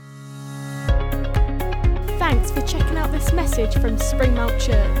Thanks for checking out this message from Springmount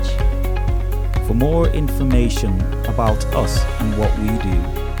Church. For more information about us and what we do,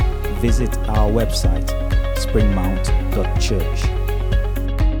 visit our website, springmount.church.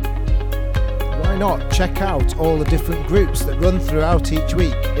 Why not check out all the different groups that run throughout each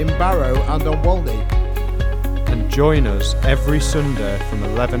week in Barrow and on Walney? And join us every Sunday from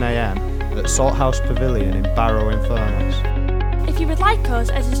 11 a.m. at Salthouse Pavilion in Barrow-in-Furness. If you would like us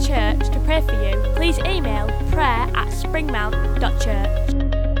as a church to pray for you, please email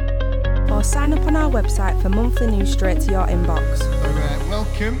prayer@springmount.church. Or sign up on our website for monthly news straight to your inbox. So,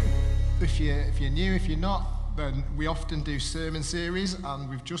 welcome. If you're new, if you're not, then we often do sermon series, and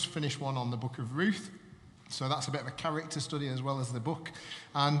we've just finished one on the book of Ruth. So that's a bit of a character study as well as the book.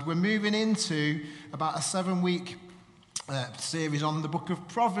 And we're moving into about a 7-week series on the book of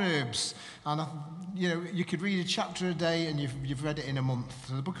Proverbs. And you could read a chapter a day, and you've read it in a month.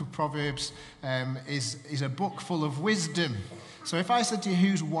 So the book of Proverbs is a book full of wisdom. So if I said to you,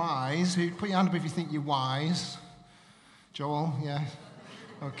 who's wise? Put your hand up if you think you're wise. Joel, yeah.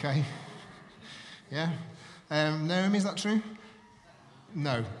 Okay. Yeah. Naomi, is that true?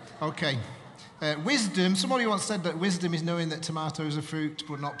 No. Okay. Wisdom, somebody once said that wisdom is knowing that tomatoes are fruit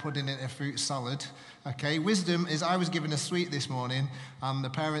but not putting it in a fruit salad. Okay, wisdom is, I was given a sweet this morning and the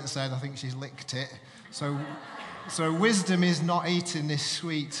parent said, I think she's licked it. So wisdom is not eating this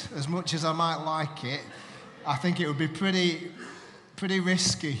sweet. As much as I might like it, I think it would be pretty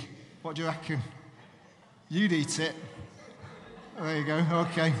risky. What do you reckon? You'd eat it. There you go,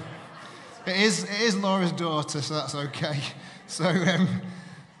 okay. It is Laura's daughter, so that's okay. So,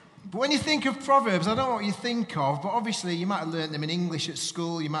 but when you think of Proverbs, I don't know what you think of, but obviously you might have learned them in English at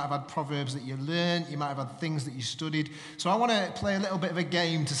school, you might have had Proverbs that you learned, you might have had things that you studied. So I want to play a little bit of a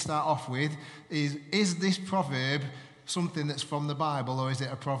game to start off with. Is this proverb something that's from the Bible, or is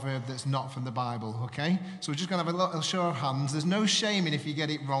it a proverb that's not from the Bible, okay? So we're just going to have a little show of hands. There's no shaming if you get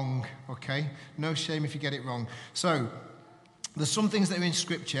it wrong, okay? No shame if you get it wrong. So there's some things that are in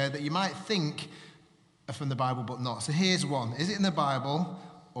Scripture that you might think are from the Bible, but not. So here's one. Is it in the Bible,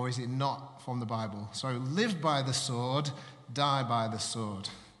 or is it not from the Bible? So live by the sword, die by the sword.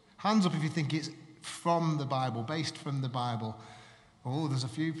 Hands up if you think it's from the Bible, based from the Bible. Oh, there's a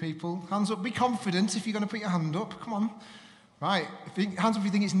few people. Hands up. Be confident if you're going to put your hand up. Come on. Right. Hands up if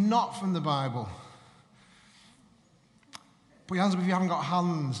you think it's not from the Bible. Put your hands up if you haven't got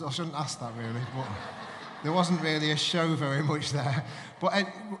hands. I shouldn't ask that really, but there wasn't really a show very much there. But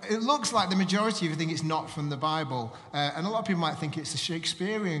it looks like the majority of you think it's not from the Bible. And a lot of people might think it's a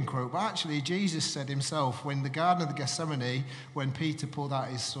Shakespearean quote. But actually, Jesus said himself, when the Garden of the Gethsemane, when Peter pulled out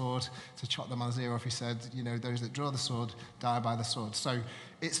his sword to chop the man's ear off, he said, those that draw the sword die by the sword. So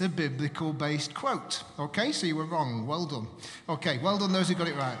it's a biblical-based quote. Okay, so you were wrong. Well done. Okay, well done those who got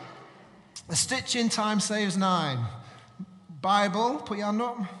it right. A stitch in time saves 9. Bible, put your hand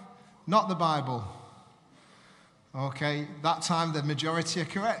up. Not the Bible. Okay, that time the majority are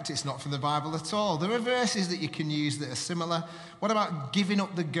correct. It's not from the Bible at all. There are verses that you can use that are similar. What about giving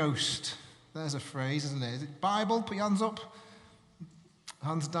up the ghost? There's a phrase, isn't it? Is it Bible? Put your hands up.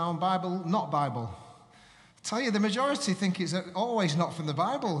 Hands down. Bible, not Bible. I tell you, the majority think it's always not from the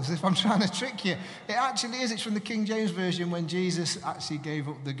Bible, as if I'm trying to trick you. It actually is. It's from the King James Version when Jesus actually gave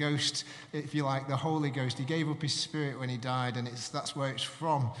up the ghost, if you like, the Holy Ghost. He gave up his spirit when he died, and that's where it's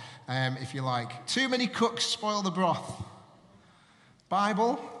from, if you like. Too many cooks spoil the broth.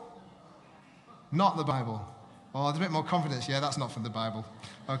 Bible? Not the Bible. Oh, there's a bit more confidence. Yeah, that's not from the Bible.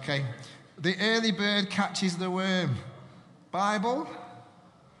 Okay. The early bird catches the worm. Bible?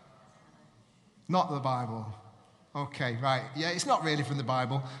 Not the Bible. Okay, right. Yeah, it's not really from the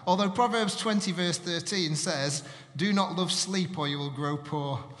Bible. Although Proverbs 20 verse 13 says, do not love sleep or you will grow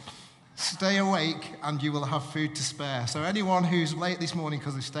poor. Stay awake and you will have food to spare. So anyone who's late this morning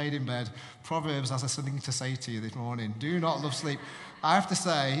because they've stayed in bed, Proverbs has something to say to you this morning. Do not love sleep. I have to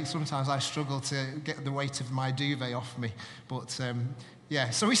say, sometimes I struggle to get the weight of my duvet off me. But so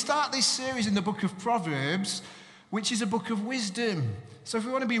we start this series in the book of Proverbs, which is a book of wisdom. So if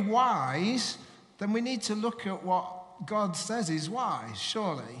we want to be wise, then we need to look at what God says is wise,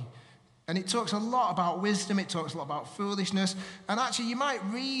 surely. And it talks a lot about wisdom, it talks a lot about foolishness, and actually you might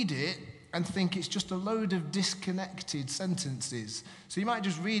read it and think it's just a load of disconnected sentences. So you might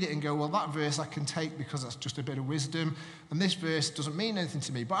just read it and go, well, that verse I can take because that's just a bit of wisdom, and this verse doesn't mean anything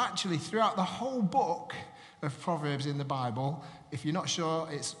to me. But actually, throughout the whole book of Proverbs in the Bible, if you're not sure,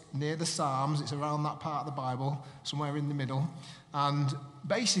 it's near the Psalms, it's around that part of the Bible, somewhere in the middle. And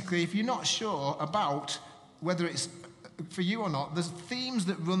basically, if you're not sure about whether it's for you or not, there's themes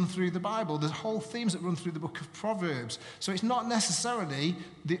that run through the Bible. There's whole themes that run through the book of Proverbs. So it's not necessarily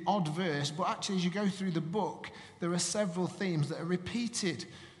the odd verse, but actually as you go through the book, there are several themes that are repeated.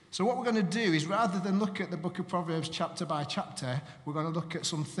 So what we're going to do is, rather than look at the book of Proverbs chapter by chapter, we're going to look at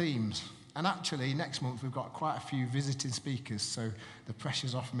some themes. And actually, next month, we've got quite a few visiting speakers, so the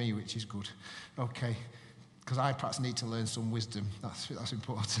pressure's off me, which is good. Okay, because I perhaps need to learn some wisdom. That's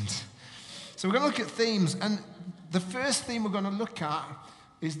important. So we're going to look at themes, and the first theme we're going to look at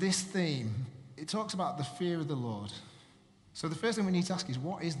is this theme. It talks about the fear of the Lord. So the first thing we need to ask is,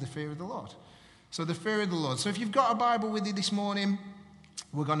 what is the fear of the Lord? So the fear of the Lord. So if you've got a Bible with you this morning,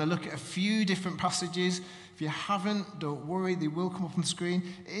 we're going to look at a few different passages. If you haven't, don't worry, they will come up on the screen.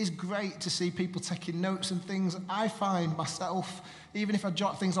 It is great to see people taking notes and things. I find myself, even if I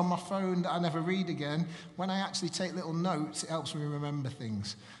jot things on my phone that I never read again, when I actually take little notes, it helps me remember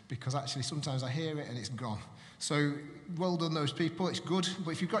things, because actually sometimes I hear it and it's gone. So well done those people, it's good.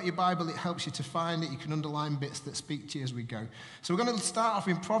 But if you've got your Bible, it helps you to find it. You can underline bits that speak to you as we go. So we're going to start off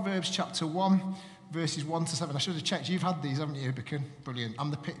in Proverbs chapter 1, verses 1 to 7. I should have checked. You've had these, haven't you, Bicken? Brilliant.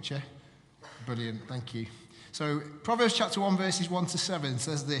 And the picture. Brilliant. Thank you. So Proverbs chapter 1, verses 1 to 7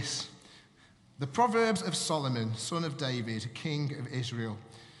 says this. The Proverbs of Solomon, son of David, king of Israel,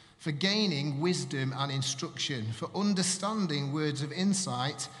 for gaining wisdom and instruction, for understanding words of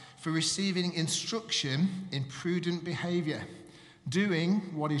insight, for receiving instruction in prudent behavior, doing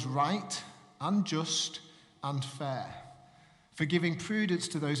what is right and just and fair, for giving prudence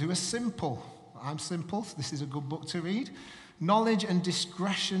to those who are simple. I'm simple, so this is a good book to read. Knowledge and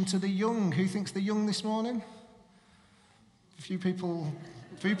discretion to the young. Who thinks the young this morning? A few people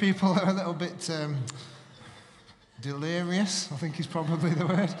are a little bit delirious, I think is probably the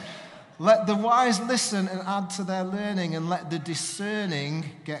word. Let the wise listen and add to their learning, and let the discerning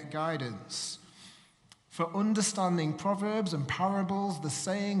get guidance. For understanding proverbs and parables, the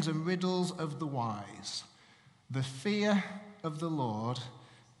sayings and riddles of the wise. The fear of the Lord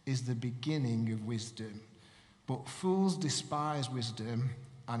is the beginning of wisdom, but fools despise wisdom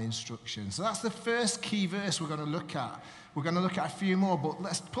and instruction. So that's the first key verse we're going to look at. We're going to look at a few more, but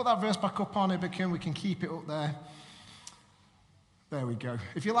let's put that verse back up on it, because we can keep it up there. There we go.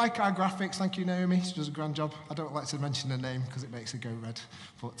 If you like our graphics, thank you, Naomi. She does a grand job. I don't like to mention her name because it makes her go red.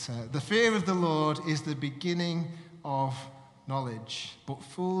 But the fear of the Lord is the beginning of knowledge, but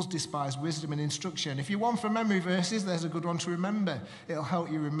fools despise wisdom and instruction. If you want from memory verses, there's a good one to remember. It'll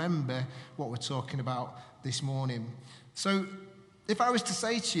help you remember what we're talking about this morning. So if I was to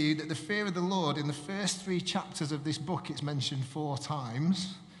say to you that the fear of the Lord, in the first 3 chapters of this book, it's mentioned 4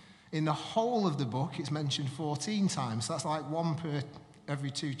 times. In the whole of the book, it's mentioned 14 times. So that's like 1 per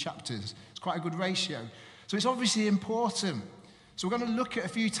every 2 chapters. It's quite a good ratio. So it's obviously important. So we're going to look at a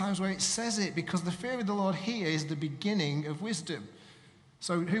few times where it says it, because the fear of the Lord here is the beginning of wisdom.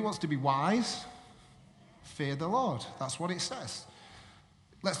 So who wants to be wise? Fear the Lord. That's what it says.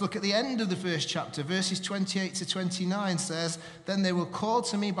 Let's look at the end of the first chapter. Verses 28 to 29 says, Then they will call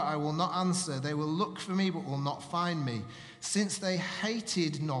to me, but I will not answer. They will look for me, but will not find me, since they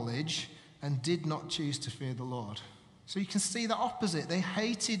hated knowledge and did not choose to fear the Lord. So you can see the opposite. They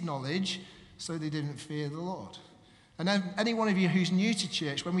hated knowledge, so they didn't fear the Lord. And any one of you who's new to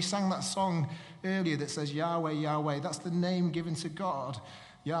church, when we sang that song earlier that says Yahweh, Yahweh, that's the name given to God,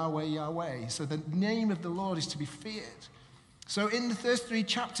 Yahweh, Yahweh. So the name of the Lord is to be feared. So in the first 3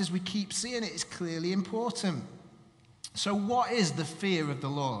 chapters, we keep seeing it. It's clearly important. So what is the fear of the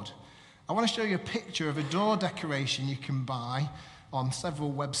Lord? I want to show you a picture of a door decoration you can buy on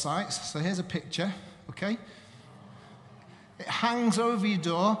several websites. So here's a picture, okay? It hangs over your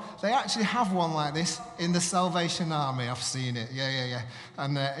door. They actually have one like this in the Salvation Army. I've seen it. Yeah.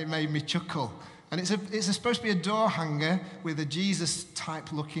 And it made me chuckle. And it's supposed to be a door hanger with a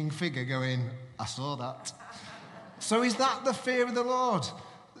Jesus-type looking figure going, I saw that. So is that the fear of the Lord?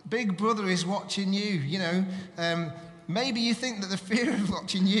 Big brother is watching you, you know. Maybe you think that the fear of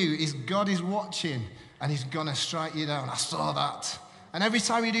watching you is God is watching and he's going to strike you down. I saw that. And every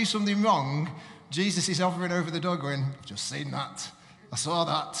time you do something wrong, Jesus is hovering over the door going, I've just seen that. I saw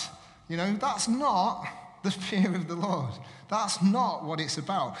that. You know, that's not the fear of the Lord. That's not what it's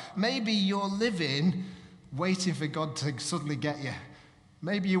about. Maybe you're living waiting for God to suddenly get you.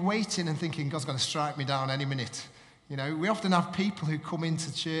 Maybe you're waiting and thinking God's going to strike me down any minute. You know, we often have people who come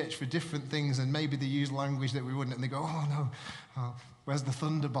into church for different things, and maybe they use language that we wouldn't, and they go, oh no, where's the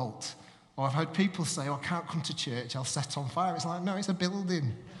thunderbolt? Or I've heard people say, I can't come to church, I'll set on fire. It's like, no, it's a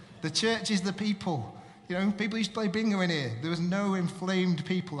building. The church is the people. You know, people used to play bingo in here. There was no inflamed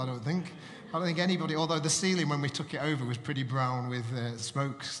people, I don't think. I don't think anybody, although the ceiling when we took it over was pretty brown with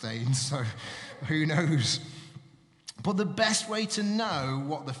smoke stains, so who knows. But the best way to know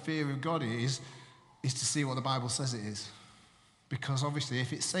what the fear of God is to see what the Bible says it is. Because obviously,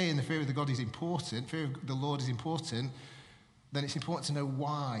 if it's saying the fear of the God is important, fear of the Lord is important, then it's important to know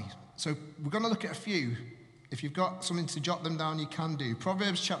why. So we're going to look at a few. If you've got something to jot them down, you can do.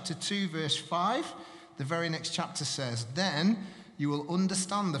 Proverbs chapter 2, verse 5, the very next chapter says, "Then you will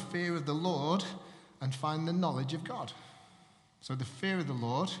understand the fear of the Lord and find the knowledge of God." So the fear of the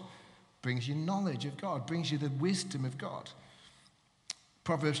Lord brings you knowledge of God, brings you the wisdom of God.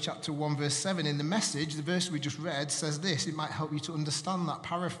 Proverbs chapter 1, verse 7, in the Message, the verse we just read says this. It might help you to understand that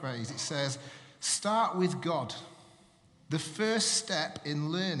paraphrase. It says, "Start with God. The first step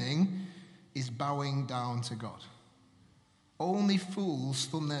in learning is bowing down to God. Only fools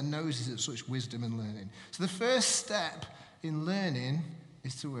thumb their noses at such wisdom and learning." So the first step in learning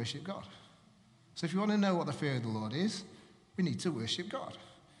is to worship God. So if you want to know what the fear of the Lord is, we need to worship God.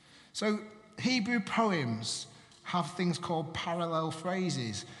 So Hebrew poems have things called parallel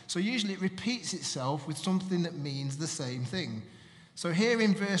phrases. So usually it repeats itself with something that means the same thing. So here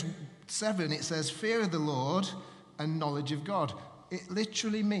in verse 7 it says, "Fear of the Lord and knowledge of God." It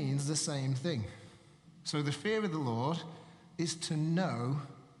literally means the same thing. So the fear of the Lord is to know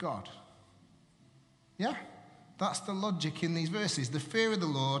God. Yeah? That's the logic in these verses. The fear of the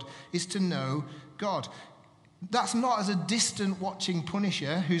Lord is to know God. That's not as a distant watching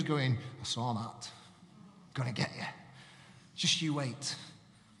Punisher who's going, "I saw that. Gonna get you. Just you wait."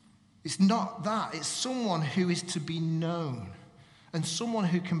 It's not that. It's someone who is to be known and someone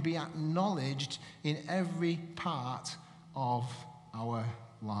who can be acknowledged in every part of our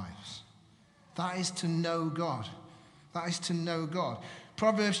lives. That is to know God. That is to know God.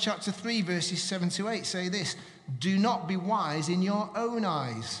 Proverbs chapter 3, verses 7 to 8 say this, "Do not be wise in your own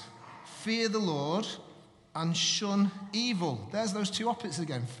eyes. Fear the Lord and shun evil." There's those two opposites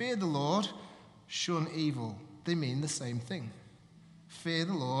again. Fear the Lord, shun evil. They mean the same thing. Fear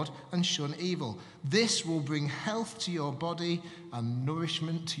the Lord and shun evil. This will bring health to your body and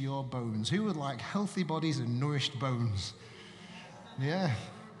nourishment to your bones. Who would like healthy bodies and nourished bones? Yeah.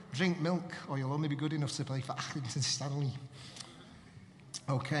 Drink milk or you'll only be good enough to play for Accrington Stanley.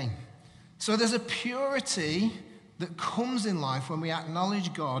 Okay. So there's a purity that comes in life when we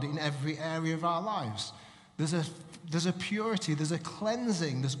acknowledge God in every area of our lives. There's a purity, there's a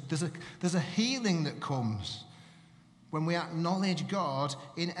cleansing, there's a healing that comes when we acknowledge God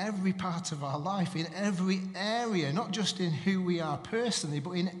in every part of our life, in every area, not just in who we are personally,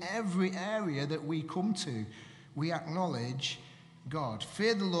 but in every area that we come to, we acknowledge God.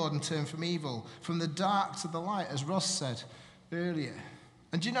 Fear the Lord and turn from evil, from the dark to the light, as Ross said earlier.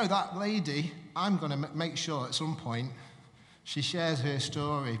 And do you know that lady, I'm going to make sure at some point she shares her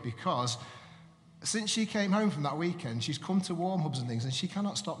story, because since she came home from that weekend, she's come to warm hubs and things, and she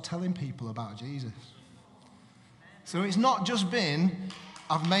cannot stop telling people about Jesus. So it's not just been,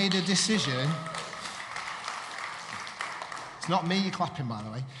 I've made a decision. It's not me you're clapping, by the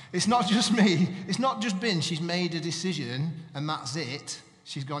way. It's not just me. It's not just been, she's made a decision and that's it.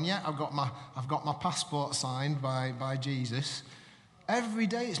 She's gone, yeah, I've got my passport signed by Jesus. Every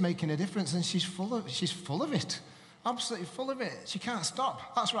day it's making a difference, and she's full of it. Absolutely full of it. She can't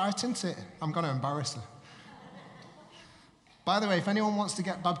stop. That's right, isn't it? I'm going to embarrass her. By the way, if anyone wants to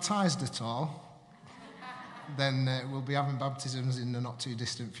get baptized at all, then we'll be having baptisms in the not too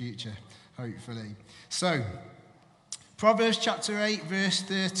distant future, hopefully. So, Proverbs chapter 8, verse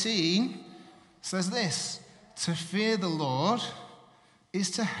 13 says this, "To fear the Lord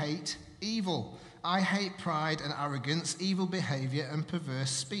is to hate evil. I hate pride and arrogance, evil behavior and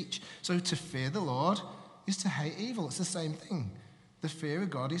perverse speech." So to fear the Lord is to hate evil. It's the same thing. The fear of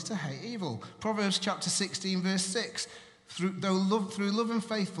God is to hate evil. Proverbs chapter 16, verse 6, through love and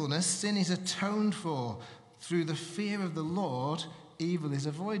faithfulness, sin is atoned for. Through the fear of the Lord, evil is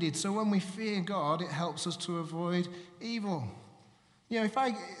avoided. So when we fear God, it helps us to avoid evil. You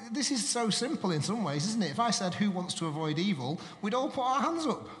know, this is so simple in some ways, isn't it? If I said, who wants to avoid evil, we'd all put our hands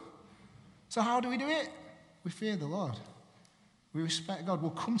up. So how do we do it? We fear the Lord. We respect God.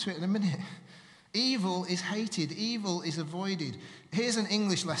 We'll come to it in a minute. Evil is hated. Evil is avoided. Here's an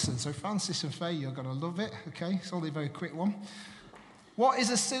English lesson. So Francis and Faye, you're going to love it. Okay, it's only a very quick one. What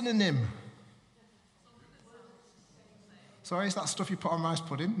is a synonym? Sorry, is that stuff you put on rice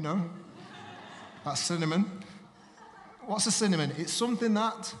pudding? No. That's cinnamon. What's a synonym? It's something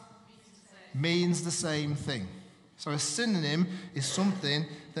that means the same thing. So a synonym is something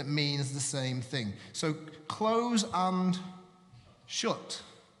that means the same thing. So close and shut,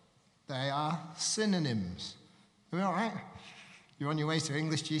 they are synonyms. Are we all right? You're on your way to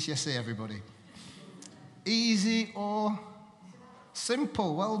English GCSE, everybody. Easy or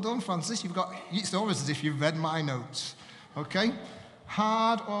Simple. Well done, Francis. It's almost as if you've read my notes. Okay?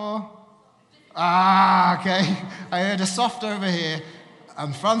 Hard or... okay. I heard a soft over here.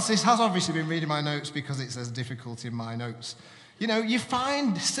 And Francis has obviously been reading my notes because it says difficult in my notes. You know, you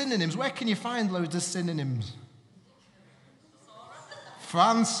find synonyms. Where can you find loads of synonyms?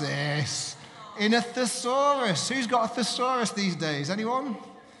 Francis. In a thesaurus. Who's got a thesaurus these days? Anyone?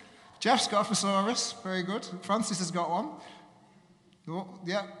 Jeff's got a thesaurus. Very good. Francis has got one. Oh,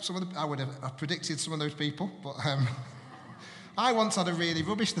 yeah, I would have predicted some of those people, but I once had a really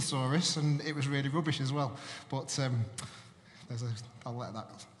rubbish thesaurus, and it was really rubbish as well. But I'll let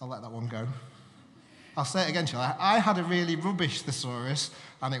that one go. I'll say it again, shall I? I had a really rubbish thesaurus,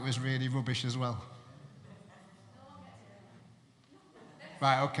 and it was really rubbish as well.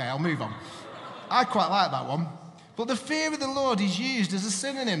 Right, okay, I'll move on. I quite like that one. But the fear of the Lord is used as a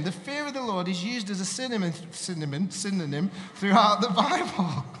synonym. The fear of the Lord is used as a synonym throughout the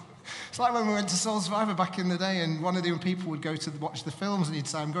Bible. It's like when we went to Soul Survivor back in the day, and one of the people would go to watch the films, and he'd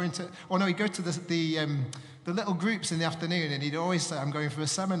say, "I'm going to," or no, he'd go to the little groups in the afternoon, and he'd always say, "I'm going for a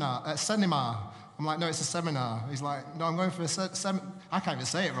seminar." I'm like, "No, it's a seminar." He's like, "No, I'm going for a I can't even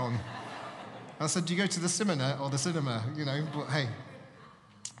say it wrong. I said, "Do you go to the seminar or the cinema?" You know, but hey.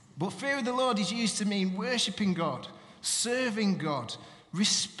 But fear of the Lord is used to mean worshipping God, serving God,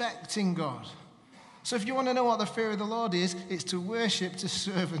 respecting God. So if you want to know what the fear of the Lord is, it's to worship, to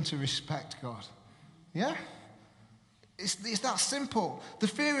serve, and to respect God. Yeah? It's that simple. The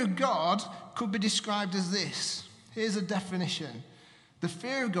fear of God could be described as this. Here's a definition. The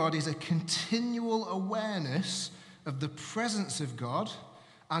fear of God is a continual awareness of the presence of God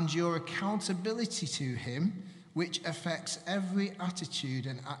and your accountability to Him, which affects every attitude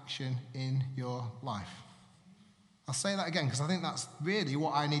and action in your life. I'll say that again because I think that's really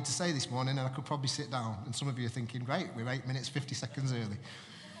what I need to say this morning, and I could probably sit down. And some of you are thinking, great, we're 8 minutes, 50 seconds early.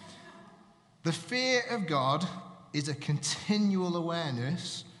 The fear of God is a continual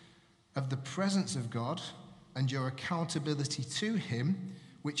awareness of the presence of God and your accountability to Him,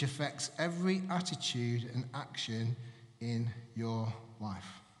 which affects every attitude and action in your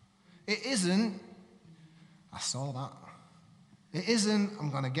life. It isn't, I saw that. It isn't,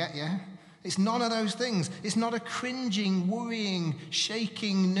 I'm going to get you. It's none of those things. It's not a cringing, worrying,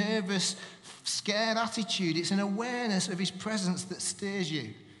 shaking, nervous, scared attitude. It's an awareness of His presence that steers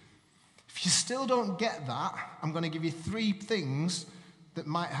you. If you still don't get that, I'm going to give you 3 things that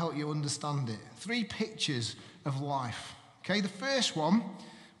might help you understand it. 3 pictures of life. Okay, the first one,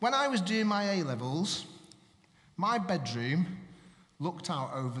 when I was doing my A-levels, my bedroom looked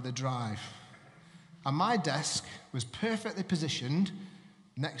out over the drive. And my desk was perfectly positioned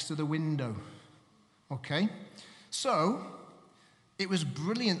next to the window. Okay? So, it was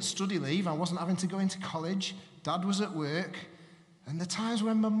brilliant study leave. I wasn't having to go into college. Dad was at work. And the times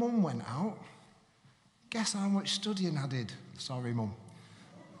when my mum went out, guess how much studying I did? Sorry, Mum.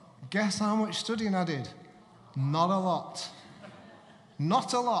 Guess how much studying I did? Not a lot.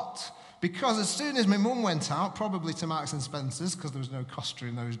 Not a lot. Because as soon as my mum went out, probably to Marks and Spencer's, because there was no Costa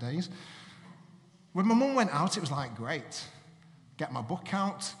in those days, when my mum went out, it was like, great. Get my book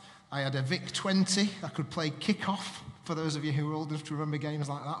out. I had a Vic 20. I could play kick-off, for those of you who are old enough to remember games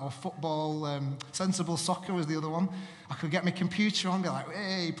like that, or football. Sensible Soccer was the other one. I could get my computer on, be like,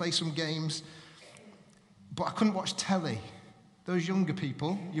 hey, play some games. But I couldn't watch telly. Those younger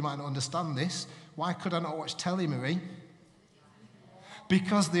people, you might not understand this. Why could I not watch telly, Marie?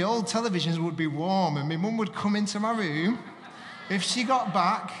 Because the old televisions would be warm, and my mum would come into my room. If she got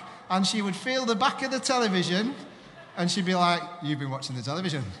back, and she would feel the back of the television, and she'd be like, you've been watching the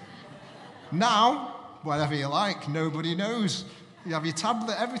television. Now, whatever you like, nobody knows. You have your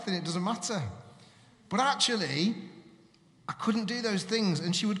tablet, everything, it doesn't matter. But actually, I couldn't do those things,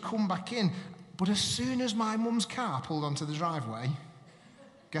 and she would come back in. But as soon as my mum's car pulled onto the driveway,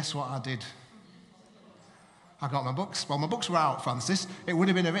 guess what I did? I got my books. Well, my books were out, Francis. It would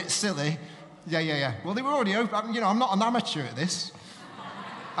have been a bit silly. Yeah. Well, they were already open. You know, I'm not an amateur at this.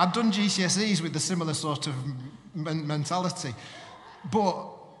 I'd done GCSEs with the similar sort of mentality. But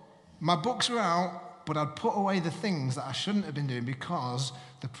my books were out, but I'd put away the things that I shouldn't have been doing because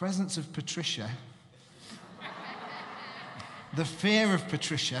the presence of Patricia, the fear of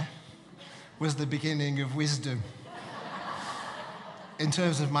Patricia, was the beginning of wisdom in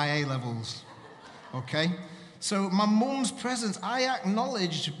terms of my A-levels. Okay? So my mum's presence, I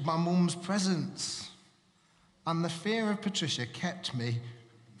acknowledged my mum's presence. And the fear of Patricia kept me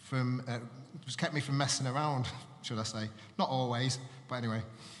from messing around, should I say. Not always, but anyway.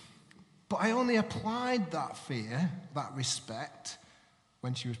 But I only applied that fear, that respect,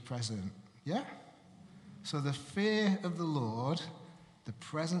 when she was present. Yeah? So the fear of the Lord The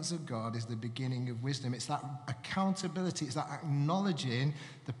presence of God is the beginning of wisdom. It's that accountability. It's that acknowledging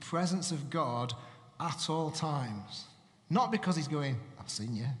the presence of God at all times. Not because he's going, I've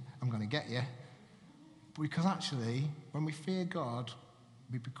seen you, I'm going to get you. But because actually, when we fear God,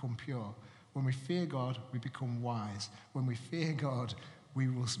 we become pure. When we fear God, we become wise. When we fear God, we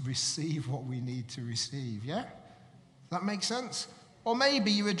will receive what we need to receive. Yeah? That makes sense? Or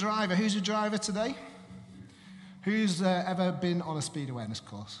maybe you're a driver. Who's a driver today? Who's ever been on a speed awareness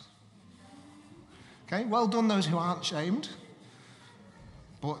course? Okay, well done those who aren't shamed.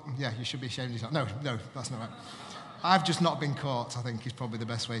 But, yeah, you should be ashamed of yourself. No, that's not right. I've just not been caught, I think is probably the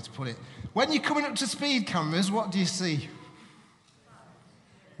best way to put it. When you're coming up to speed cameras, what do you see?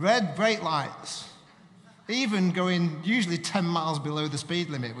 Red brake lights. Even going usually 10 miles below the speed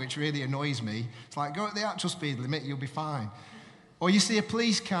limit, which really annoys me. It's like, go at the actual speed limit, you'll be fine. Or you see a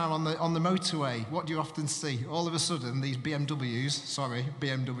police car on the motorway. What do you often see? All of a sudden, these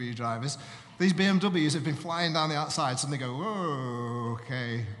BMW drivers, these BMWs have been flying down the outside, suddenly go, whoa,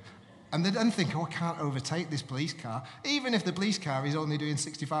 okay. And they then think, I can't overtake this police car, even if the police car is only doing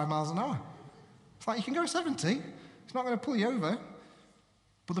 65 miles an hour. It's like, you can go 70. It's not going to pull you over.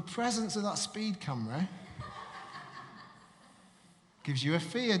 But the presence of that speed camera gives you a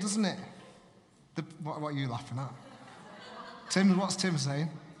fear, doesn't it? What are you laughing at? Tim, what's Tim saying?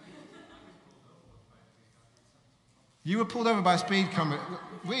 You were pulled over by a speed camera.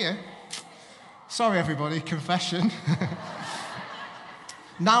 Were you? Sorry, everybody, confession.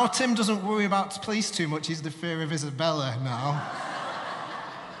 Now Tim doesn't worry about police too much. He's the fear of Isabella now.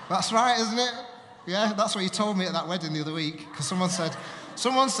 That's right, isn't it? Yeah, that's what you told me at that wedding the other week. Because someone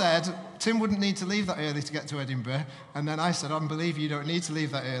said, Tim wouldn't need to leave that early to get to Edinburgh. And then I said, I believe you don't need to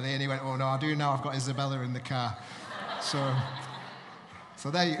leave that early. And he went, oh no, I do now. I've got Isabella in the car. So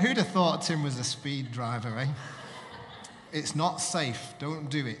there who'd have thought Tim was a speed driver, eh? It's not safe. Don't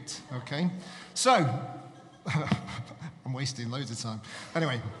do it, okay? So, I'm wasting loads of time.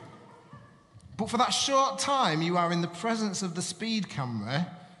 Anyway, but for that short time you are in the presence of the speed camera,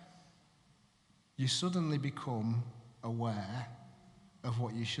 you suddenly become aware of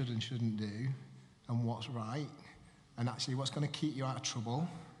what you should and shouldn't do and what's right and actually what's going to keep you out of trouble.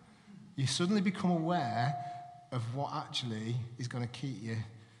 You suddenly become aware of what actually is going to keep you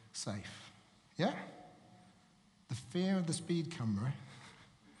safe. Yeah? The fear of the speed camera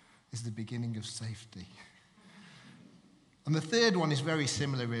is the beginning of safety. And the third one is very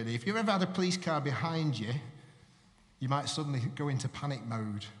similar, really. If you've ever had a police car behind you, you might suddenly go into panic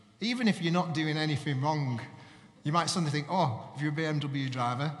mode. Even if you're not doing anything wrong, you might suddenly think, oh, if you're a BMW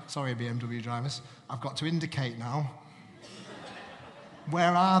driver, sorry, BMW drivers, I've got to indicate now.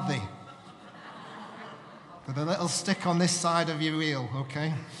 Where are they? With a little stick on this side of your wheel,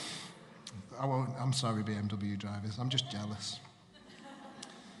 okay? I'm sorry, BMW drivers, I'm just jealous.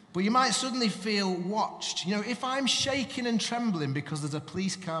 But you might suddenly feel watched. You know, if I'm shaking and trembling because there's a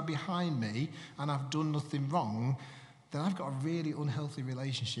police car behind me and I've done nothing wrong, then I've got a really unhealthy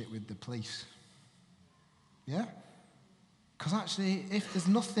relationship with the police. Yeah? Because actually, if there's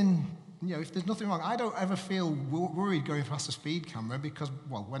nothing wrong, I don't ever feel worried going past a speed camera because,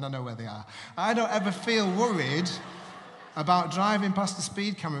 well, when I know where they are, I don't ever feel worried about driving past the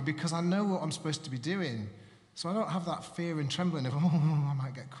speed camera because I know what I'm supposed to be doing. So I don't have that fear and trembling of, I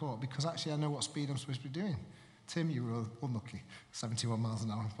might get caught, because actually I know what speed I'm supposed to be doing. Tim, you were unlucky, 71 miles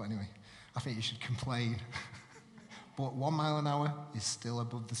an hour. But anyway, I think you should complain. But 1 mile an hour is still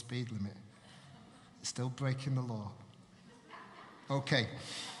above the speed limit. It's still breaking the law. Okay.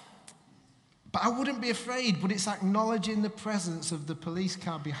 But I wouldn't be afraid, but it's acknowledging the presence of the police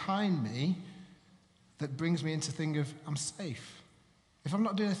car behind me that brings me into thing of, I'm safe. If I'm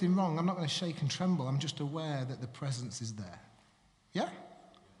not doing anything wrong, I'm not going to shake and tremble. I'm just aware that the presence is there. Yeah?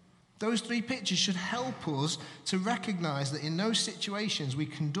 Those three pictures should help us to recognize that in those situations we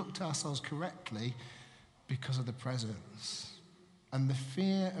conduct ourselves correctly because of the presence. And the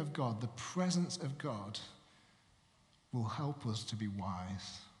fear of God, the presence of God, will help us to be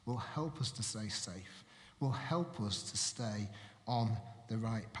wise, will help us to stay safe, will help us to stay on the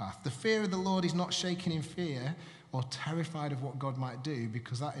right path. The fear of the Lord is not shaken in fear or terrified of what God might do,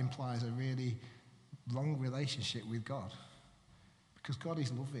 because that implies a really wrong relationship with God. Because God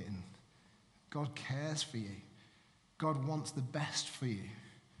is loving. God cares for you. God wants the best for you.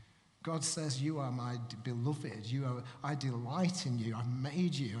 God says, you are my beloved. I delight in you. I've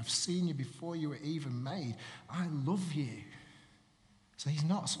made you. I've seen you before you were even made. I love you. So he's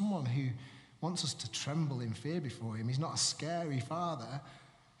not someone who wants us to tremble in fear before him. He's not a scary father.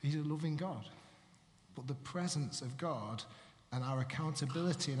 He's a loving God. But the presence of God and our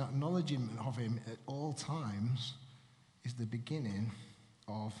accountability and acknowledgement of him at all times is the beginning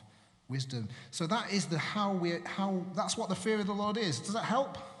of wisdom. So that is that's what the fear of the Lord is. Does that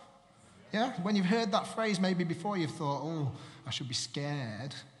help? Yeah? When you've heard that phrase maybe before, you've thought, oh, I should be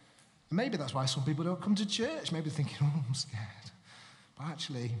scared. And maybe that's why some people don't come to church. Maybe thinking, oh, I'm scared. But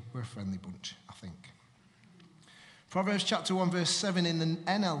actually, we're a friendly bunch, I think. Proverbs chapter 1, verse 7 in the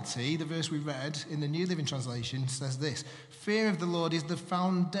NLT, the verse we read in the New Living Translation, says this: fear of the Lord is the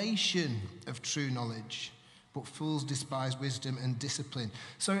foundation of true knowledge, but fools despise wisdom and discipline.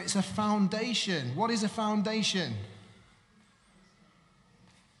 So it's a foundation. What is a foundation?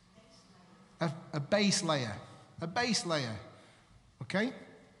 A base layer. A base layer. Okay?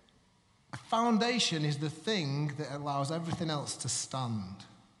 A foundation is the thing that allows everything else to stand.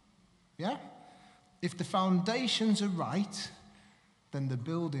 Yeah? If the foundations are right, then the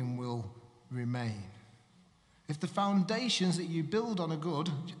building will remain. If the foundations that you build on are good,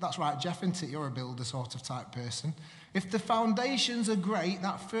 that's right, Jeff, isn't it? You're a builder sort of type person. If the foundations are great,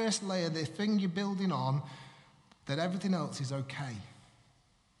 that first layer, the thing you're building on, then everything else is okay.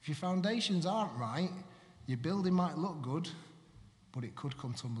 If your foundations aren't right, your building might look good, but it could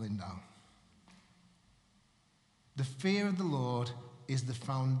come tumbling down. The fear of the Lord is the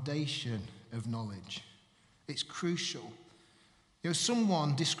foundation of knowledge. It's crucial. You know,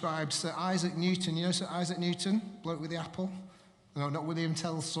 someone described Sir Isaac Newton. You know Sir Isaac Newton, bloke with the apple? No, not William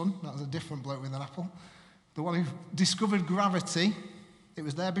Tell's son. That was a different bloke with an apple. The one who discovered gravity. It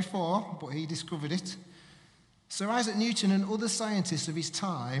was there before, but he discovered it. Sir Isaac Newton and other scientists of his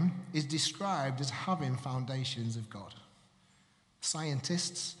time is described as having foundations of God.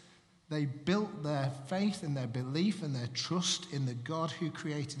 Scientists, they built their faith and their belief and their trust in the God who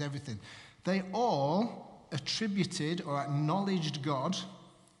created everything. They all attributed or acknowledged God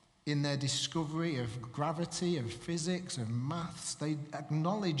in their discovery of gravity, of physics, of maths. They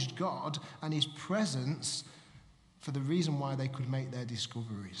acknowledged God and his presence for the reason why they could make their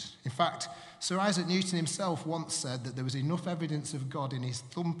discoveries. In fact, Sir Isaac Newton himself once said that there was enough evidence of God in his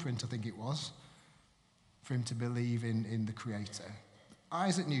thumbprint, I think it was, for him to believe in the Creator.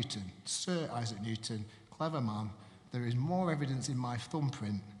 Isaac Newton, Sir Isaac Newton, clever man, there is more evidence in my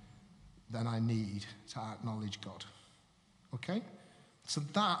thumbprint than I need to acknowledge God. Okay? So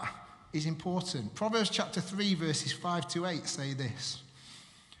that is important. Proverbs chapter 3, verses 5 to 8 say this: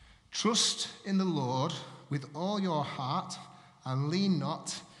 trust in the Lord with all your heart and lean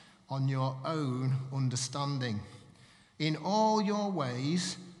not on your own understanding. In all your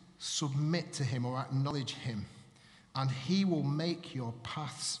ways, submit to him or acknowledge him, and he will make your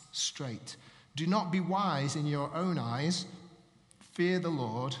paths straight. Do not be wise in your own eyes. Fear the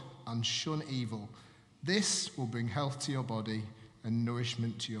Lord and shun evil. This will bring health to your body and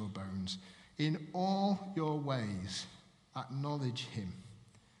nourishment to your bones. In all your ways, acknowledge him,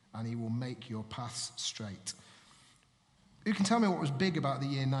 and he will make your paths straight. Who can tell me what was big about the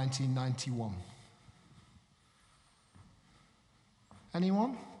year 1991?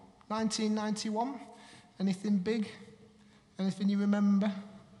 Anyone? 1991? Anything big? Anything you remember?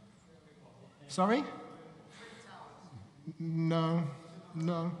 Sorry? No.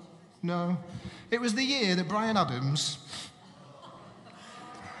 It was the year that Bryan Adams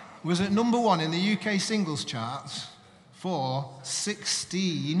was at number 1 in the UK singles charts for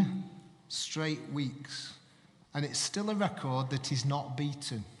 16 straight weeks. And it's still a record that is not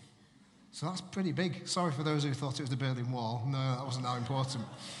beaten. So that's pretty big. Sorry for those who thought it was the Berlin Wall. No, that wasn't that important.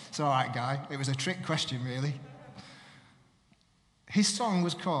 It's all right, guy. It was a trick question, really. His song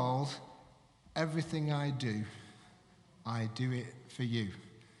was called Everything I Do It For You.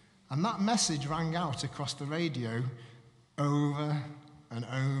 And that message rang out across the radio over and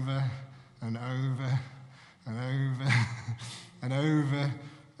over and over and over and over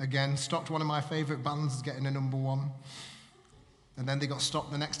again. Stopped one of my favourite bands getting a number 1. And then they got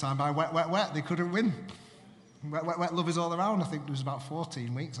stopped the next time by Wet, Wet, Wet. They couldn't win. Wet, Wet, Wet, Love Is All Around. I think it was about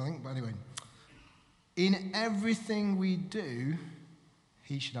 14 weeks, I think. But anyway. In everything we do,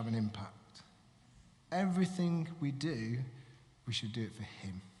 he should have an impact. Everything we do, we should do it for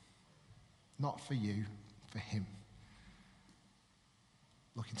him. Not for you, for him.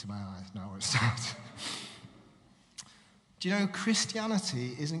 Look into my eyes now where it starts. Do you know,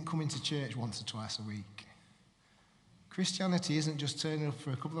 Christianity isn't coming to church once or twice a week. Christianity isn't just turning up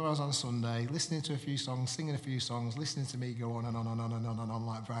for a couple of hours on a Sunday, listening to a few songs, singing a few songs, listening to me go on and on and on and on and on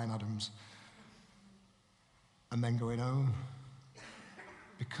like Bryan Adams, and then going home.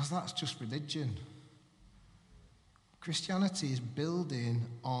 Because that's just religion. Christianity is building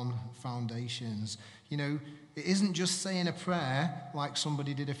on foundations. You know, it isn't just saying a prayer like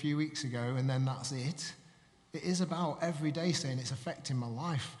somebody did a few weeks ago and then that's it. It is about every day saying it's affecting my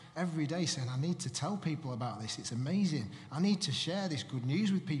life. Every day saying I need to tell people about this. It's amazing. I need to share this good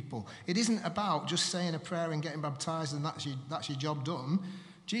news with people. It isn't about just saying a prayer and getting baptized and that's your job done.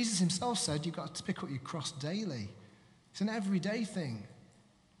 Jesus himself said you've got to pick up your cross daily. It's an everyday thing.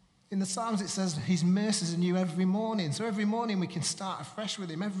 In the Psalms it says his mercies are new every morning. So every morning we can start afresh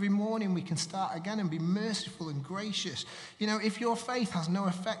with him. Every morning we can start again and be merciful and gracious. You know, if your faith has no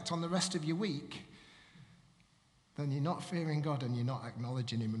effect on the rest of your week, then you're not fearing God and you're not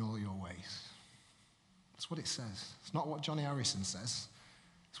acknowledging him in all your ways. That's what it says. It's not what Jonny Harrison says.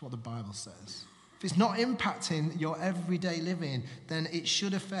 It's what the Bible says. If it's not impacting your everyday living, then it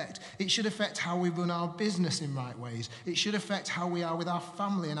should affect. It should affect how we run our business in right ways. It should affect how we are with our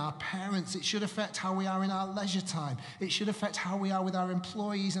family and our parents. It should affect how we are in our leisure time. It should affect how we are with our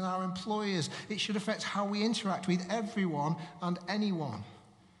employees and our employers. It should affect how we interact with everyone and anyone.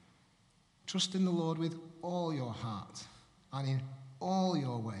 Trust in the Lord with all your heart, and in all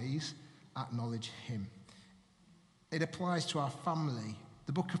your ways acknowledge him. It applies to our family.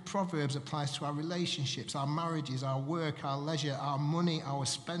 The book of Proverbs applies to our relationships, our marriages, our work, our leisure, our money, our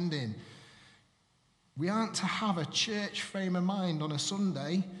spending. We aren't to have a church frame of mind on a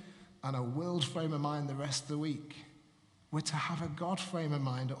Sunday and a world frame of mind the rest of the week. We're to have a God frame of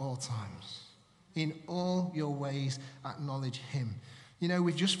mind at all times. In all your ways acknowledge him. You know,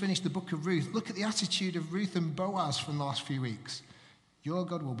 we've just finished the book of Ruth. Look at the attitude of Ruth and Boaz from the last few weeks. Your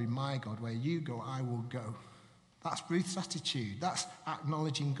God will be my God. Where you go, I will go. That's Ruth's attitude. That's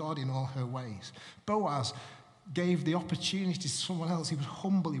acknowledging God in all her ways. Boaz gave the opportunity to someone else. He was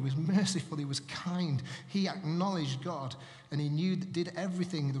humble. He was merciful. He was kind. He acknowledged God, and he did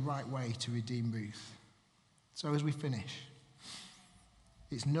everything the right way to redeem Ruth. So as we finish,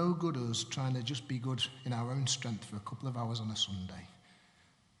 it's no good us trying to just be good in our own strength for a couple of hours on a Sunday.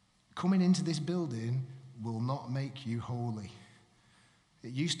 Coming into this building will not make you holy.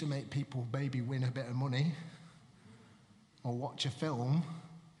 It used to make people maybe win a bit of money or watch a film,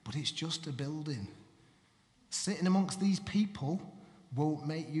 but it's just a building. Sitting amongst these people won't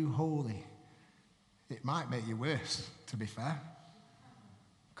make you holy. It might make you worse, to be fair,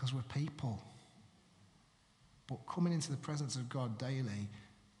 because we're people. But coming into the presence of God daily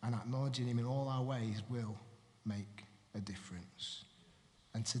and acknowledging him in all our ways will make a difference.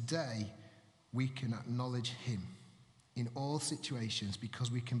 And today, we can acknowledge him in all situations because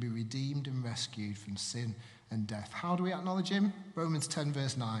we can be redeemed and rescued from sin and death. How do we acknowledge him? Romans 10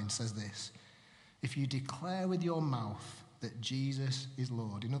 verse 9 says this: if you declare with your mouth that Jesus is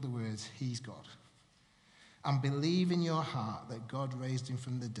Lord, in other words, he's God, and believe in your heart that God raised him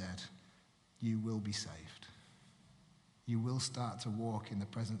from the dead, you will be saved. You will start to walk in the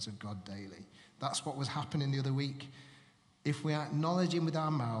presence of God daily. That's what was happening the other week. If we acknowledge him with our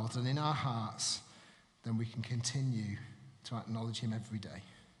mouths and in our hearts, then we can continue to acknowledge him every day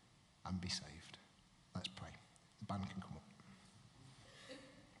and be saved. Let's pray. The band can come up.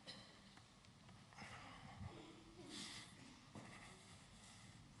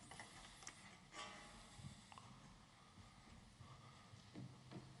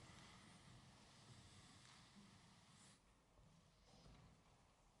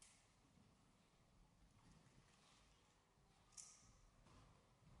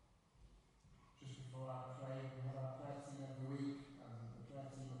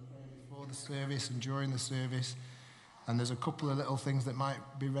 Service and during the service, and there's a couple of little things that might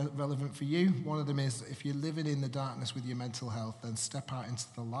be relevant for you. One of them is if you're living in the darkness with your mental health, then step out into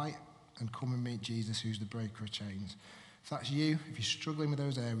the light and come and meet Jesus, who's the breaker of chains. If that's you, if you're struggling with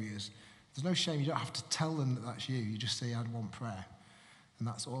those areas, there's no shame. You don't have to tell them that that's you. You just say, I'd want prayer, and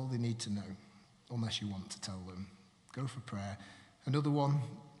that's all they need to know, unless you want to tell them. Go for prayer. Another one,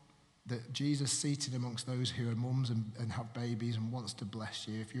 that Jesus seated amongst those who are mums and have babies and wants to bless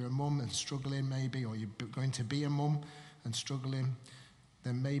you. If you're a mum and struggling maybe, or you're going to be a mum and struggling,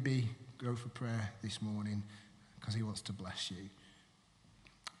 then maybe go for prayer this morning because he wants to bless you.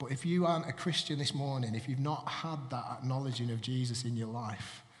 But if you aren't a Christian this morning, if you've not had that acknowledging of Jesus in your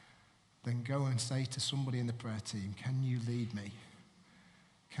life, then go and say to somebody in the prayer team, can you lead me?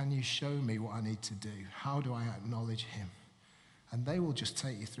 Can you show me what I need to do? How do I acknowledge him? And they will just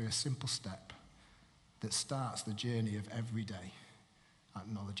take you through a simple step that starts the journey of every day,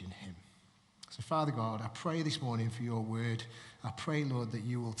 acknowledging him. So, Father God, I pray this morning for your word. I pray, Lord, that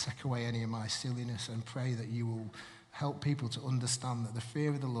you will take away any of my silliness, and pray that you will help people to understand that the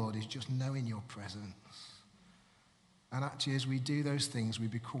fear of the Lord is just knowing your presence. And actually, as we do those things, we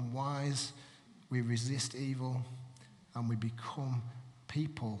become wise, we resist evil, and we become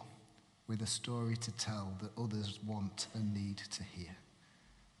people with a story to tell that others want and need to hear.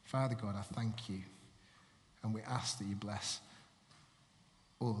 Father God, I thank you. And we ask that you bless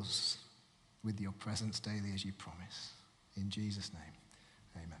us with your presence daily as you promise. In Jesus'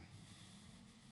 name, amen.